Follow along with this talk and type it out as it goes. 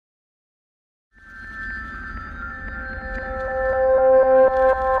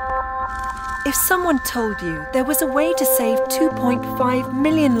If someone told you there was a way to save 2.5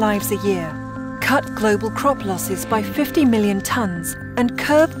 million lives a year, cut global crop losses by 50 million tons, and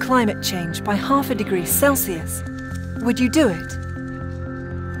curb climate change by ½ degree Celsius, would you do it?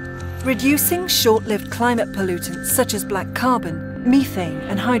 Reducing short-lived climate pollutants such as black carbon, methane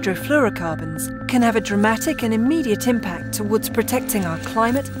and hydrofluorocarbons can have a dramatic and immediate impact towards protecting our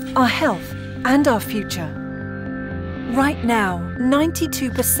climate, our health and our future. Right now,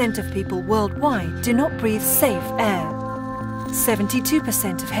 92% of people worldwide do not breathe safe air.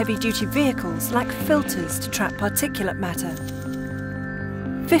 72% of heavy-duty vehicles lack filters to trap particulate matter.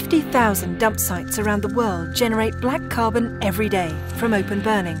 50,000 dump sites around the world generate black carbon every day from open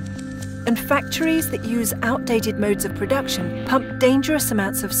burning. And factories that use outdated modes of production pump dangerous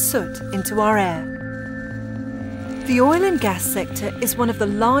amounts of soot into our air. The oil and gas sector is one of the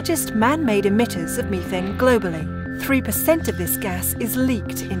largest man-made emitters of methane globally. 3% of this gas is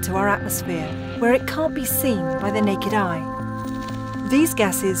leaked into our atmosphere, where it can't be seen by the naked eye. These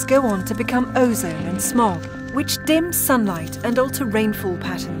gases go on to become ozone and smog, which dim sunlight and alter rainfall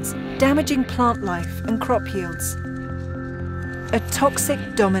patterns, damaging plant life and crop yields. A toxic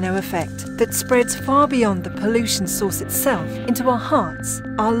domino effect that spreads far beyond the pollution source itself into our hearts,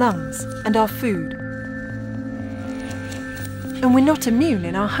 our lungs, and our food. And we're not immune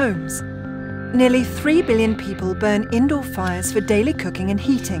in our homes. Nearly 3 billion people burn indoor fires for daily cooking and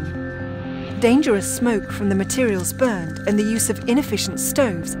heating. Dangerous smoke from the materials burned and the use of inefficient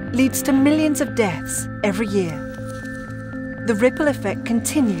stoves leads to millions of deaths every year. The ripple effect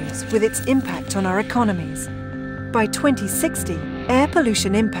continues with its impact on our economies. By 2060, air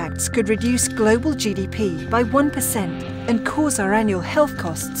pollution impacts could reduce global GDP by 1% and cause our annual health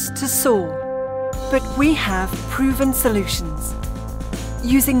costs to soar. But we have proven solutions.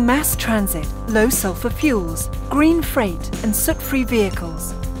 Using mass transit, low-sulfur fuels, green freight and soot-free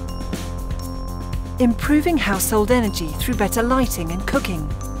vehicles. Improving household energy through better lighting and cooking.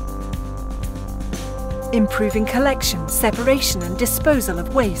 Improving collection, separation and disposal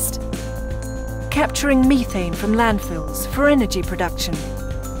of waste. Capturing methane from landfills for energy production.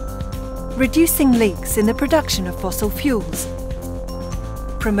 Reducing leaks in the production of fossil fuels.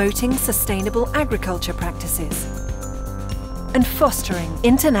 Promoting sustainable agriculture practices. And fostering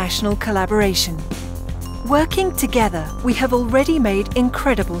international collaboration. Working together, we have already made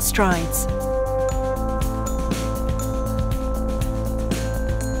incredible strides.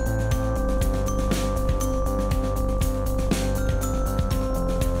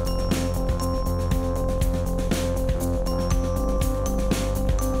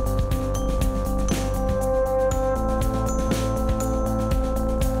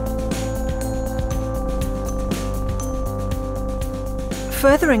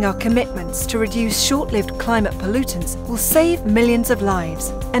 Furthering our commitments to reduce short-lived climate pollutants will save millions of lives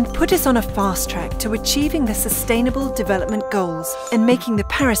and put us on a fast track to achieving the Sustainable Development Goals and making the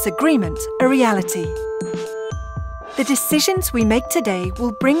Paris Agreement a reality. The decisions we make today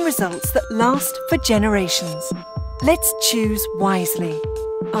will bring results that last for generations. Let's choose wisely.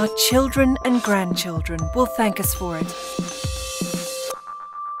 Our children and grandchildren will thank us for it.